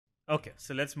Okay,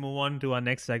 so let's move on to our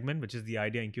next segment, which is the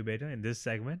idea incubator. In this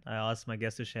segment, I ask my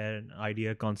guests to share an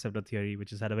idea, concept, or theory which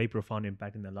has had a very profound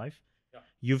impact in their life. Yeah.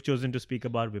 You've chosen to speak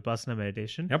about Vipassana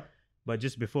meditation. Yep. But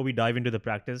just before we dive into the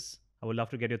practice, I would love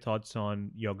to get your thoughts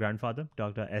on your grandfather,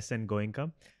 Dr. S.N.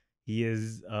 Goenka. He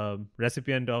is a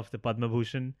recipient of the Padma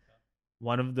Bhushan,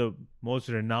 one of the most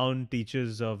renowned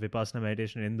teachers of Vipassana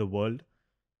meditation in the world.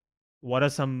 What are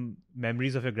some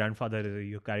memories of your grandfather that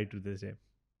you carry to this day?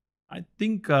 I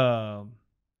think my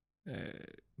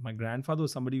grandfather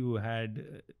was somebody who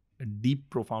had a deep,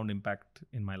 profound impact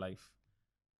in my life.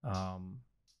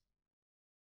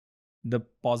 The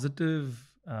positive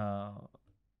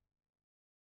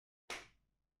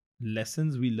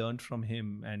lessons we learned from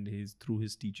him and through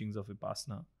his teachings of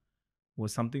Vipassana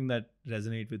was something that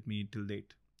resonate with me till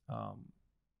date.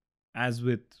 As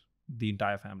with the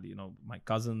entire family, my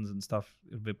cousins and stuff,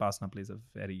 Vipassana plays a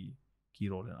very key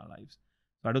role in our lives.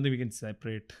 So I don't think we can't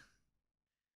separate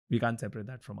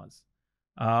that from us.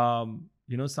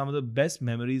 Some of the best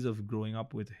memories of growing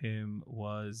up with him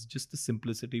was just the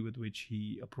simplicity with which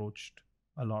he approached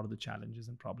a lot of the challenges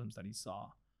and problems that he saw.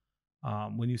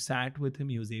 When you sat with him,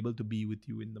 he was able to be with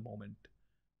you in the moment.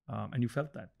 And you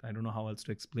felt that. I don't know how else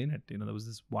to explain it. There was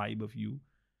this vibe of you.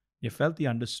 You felt he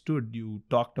understood. You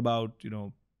talked about,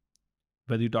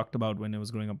 whether you talked about when I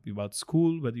was growing up about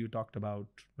school, whether you talked about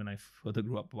when I further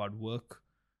grew up about work,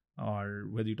 or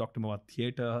whether you talked to him about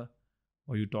theater,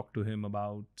 or you talked to him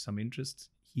about some interests.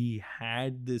 He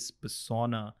had this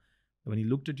persona. When he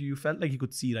looked at you, you felt like he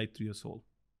could see right through your soul.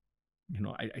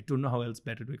 I don't know how else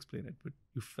better to explain it, but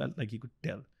you felt like he could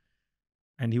tell.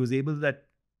 And he was able that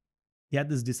he had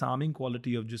this disarming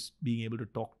quality of just being able to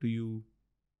talk to you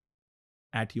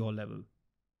at your level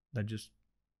that just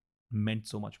meant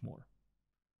so much more.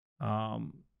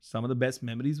 Some of the best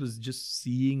memories was just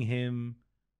seeing him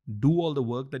do all the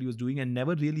work that he was doing and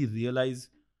never really realize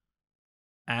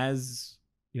I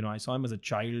saw him as a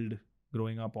child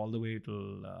growing up all the way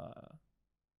till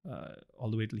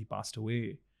he passed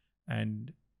away.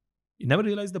 And you never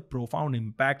realized the profound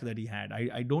impact that he had.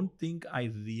 I don't think I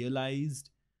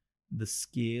realized the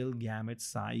scale, gamut,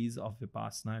 size of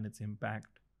Vipassana and its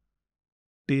impact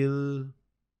till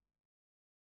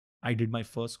I did my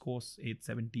first course,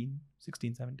 16,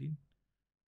 17.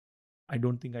 I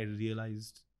don't think I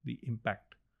realized the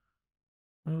impact.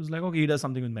 I was like, okay, he does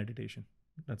something with meditation.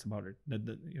 That's about it.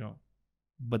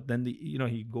 But then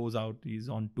he goes out, he's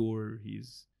on tour,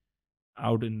 he's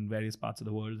out in various parts of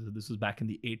the world. This was back in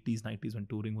the 80s, 90s when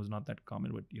touring was not that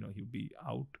common, but he'd be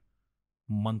out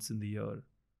months in the year.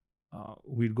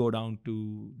 We'd go down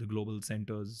to the global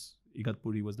centers.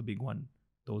 Igatpuri was the big one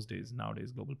those days.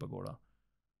 Nowadays, Global Pagoda.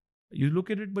 You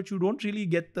look at it, but you don't really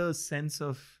get the sense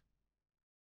of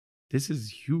this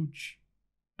is huge.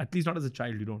 At least not as a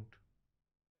child, you don't.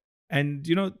 And,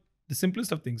 the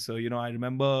simplest of things. So, I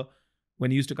remember when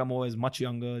he used to come over as much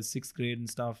younger, 6th grade and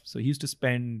stuff. So he used to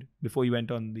spend, before he went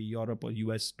on the Europe or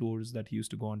US tours that he used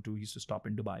to go on to, he used to stop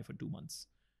in Dubai for 2 months.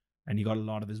 And he got a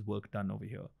lot of his work done over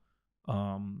here.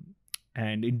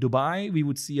 And in Dubai, we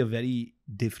would see a very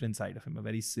different side of him, a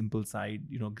very simple side,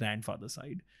 grandfather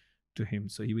side to him.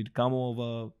 So he would come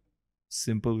over,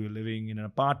 simple, we were living in an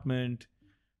apartment.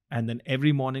 And then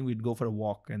every morning we'd go for a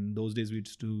walk. And those days we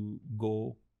used to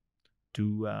go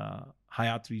to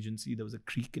Hyatt Regency. There was a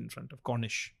creek in front of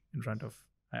Cornish, in front of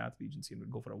Hyatt Regency, and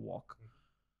we'd go for a walk.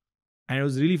 And it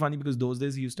was really funny because those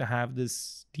days he used to have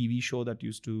this TV show that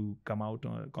used to come out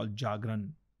called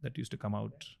Jagran, that used to come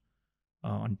out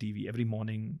on TV every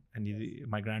morning. And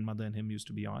my grandmother and him used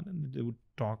to be on, and they would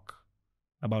talk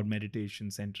about meditation,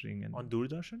 centering. And on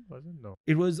Doordarshan, was it? No.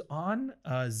 It was on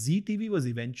Zee TV was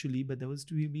eventually, but there was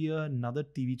to be another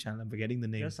TV channel. I'm forgetting the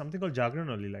name. There's something called Jagran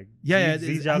only, like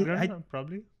Zee Jagran,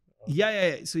 probably.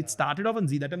 Yeah. So it started off on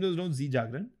Zee. That time there was no Zee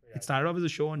Jagran. Yeah. It started off as a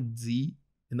show on Zee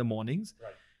in the mornings.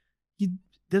 Right.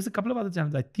 There's a couple of other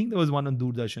channels. I think there was one on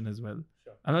Doordarshan as well.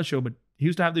 Sure. I'm not sure, but he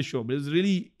used to have this show. But it was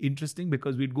really interesting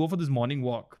because we'd go for this morning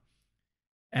walk.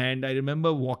 And I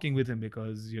remember walking with him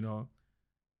because,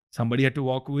 somebody had to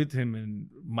walk with him, and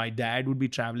my dad would be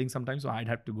traveling sometimes, so I'd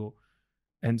have to go.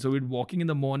 And so we'd walking in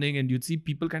the morning, and you'd see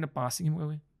people kind of passing him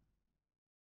away.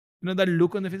 That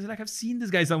look on their face, like, I've seen this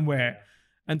guy somewhere. Yeah.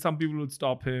 And some people would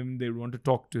stop him. They would want to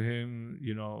talk to him.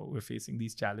 We're facing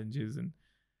these challenges. And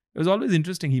it was always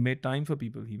interesting. He made time for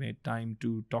people. He made time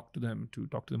to talk to them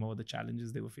about the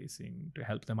challenges they were facing, to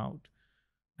help them out.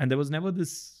 And there was never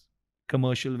this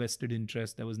commercial vested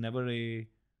interest. There was never a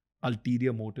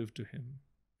ulterior motive to him.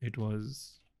 It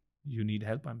was, you need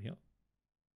help, I'm here.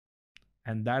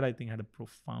 And that, I think, had a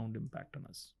profound impact on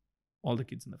us, all the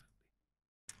kids in the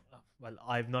family. Well,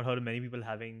 I've not heard of many people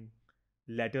having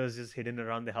letters just hidden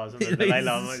around the house of the Dalai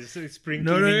Lama. Just spring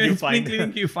No, cleaning, you it's find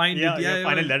cleaning, you find yeah, it. Yeah, you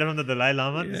find a letter from the Dalai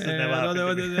Lama. This has never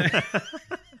happened to me.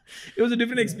 It was a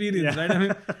different experience, right? I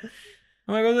mean,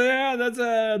 I'm like, oh, yeah, that's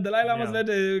a Dalai Lama's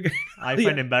letter. I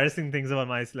find embarrassing things about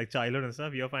my like childhood and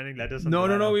stuff. You're finding letters. From No,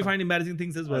 Dalai Lama. we find embarrassing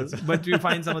things as well. But we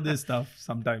find some of this stuff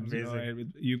sometimes.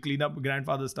 Amazing. You clean up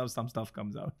grandfather stuff, some stuff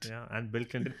comes out. Yeah, and Bill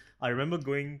Clinton. I remember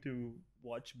going to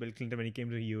watch Bill Clinton when he came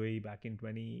to UAE back in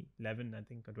 2011, I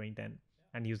think, or 2010,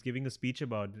 and he was giving a speech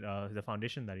about the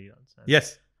foundation that he runs. And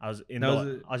Yes, I was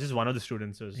I was just one of the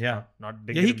students. So not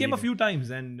he came a few times,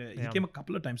 and he came a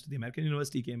couple of times to the American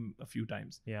University. He came a few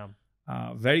times. Yeah.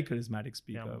 Very charismatic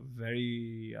speaker.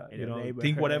 Very,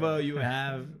 think whatever you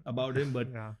have about him, but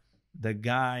the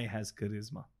guy has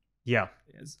charisma. Yeah.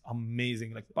 It's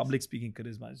amazing. Like public speaking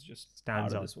charisma is just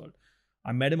stands out of this world.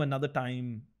 I met him another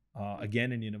time,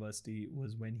 again in university,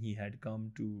 was when he had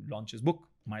come to launch his book,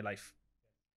 My Life.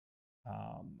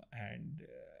 And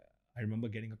I remember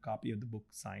getting a copy of the book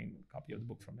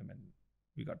from him, and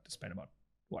we got to spend about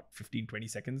 15, 20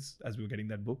 seconds as we were getting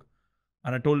that book.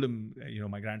 And I told him,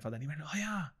 my grandfather, and he went, oh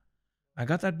yeah, I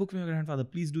got that book from your grandfather.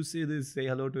 Please do say this, say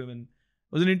hello to him. And it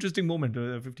was an interesting moment,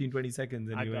 15, 20 seconds.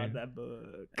 And I got that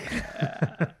book.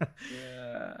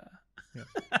 Yeah.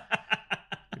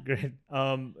 Great.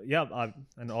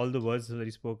 And all the words that he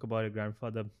spoke about your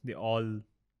grandfather, they all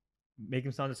make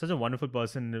him sound such a wonderful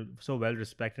person, so well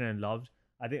respected and loved.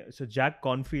 I think so. Jack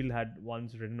Cornfield had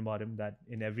once written about him that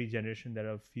in every generation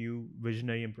there are few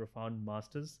visionary and profound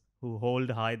masters who hold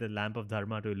high the lamp of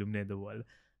dharma to illuminate the world.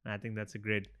 And I think that's a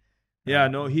great.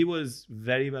 He was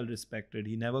very well respected.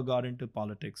 He never got into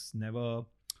politics. Never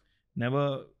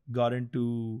got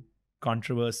into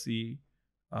controversy,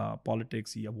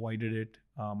 politics. He avoided it.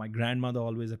 My grandmother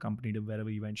always accompanied him wherever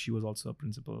he went. She was also a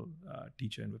principal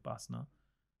teacher in Vipassana.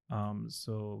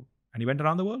 And he went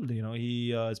around the world.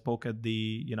 He spoke at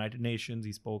the United Nations.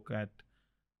 He spoke at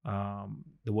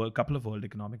couple of World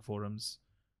Economic Forums,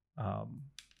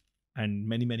 and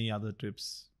many other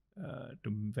trips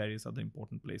to various other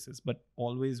important places. But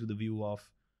always with the view of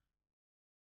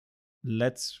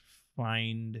let's try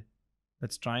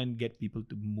and get people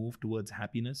to move towards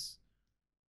happiness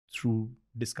through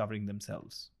discovering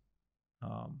themselves,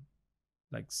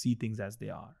 like see things as they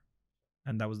are.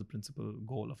 And that was the principal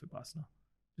goal of Vipassana.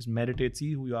 Just meditate,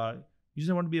 see who you are. You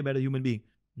just want to be a better human being.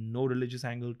 No religious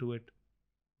angle to it.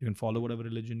 You can follow whatever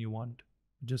religion you want.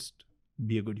 Just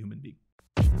be a good human being.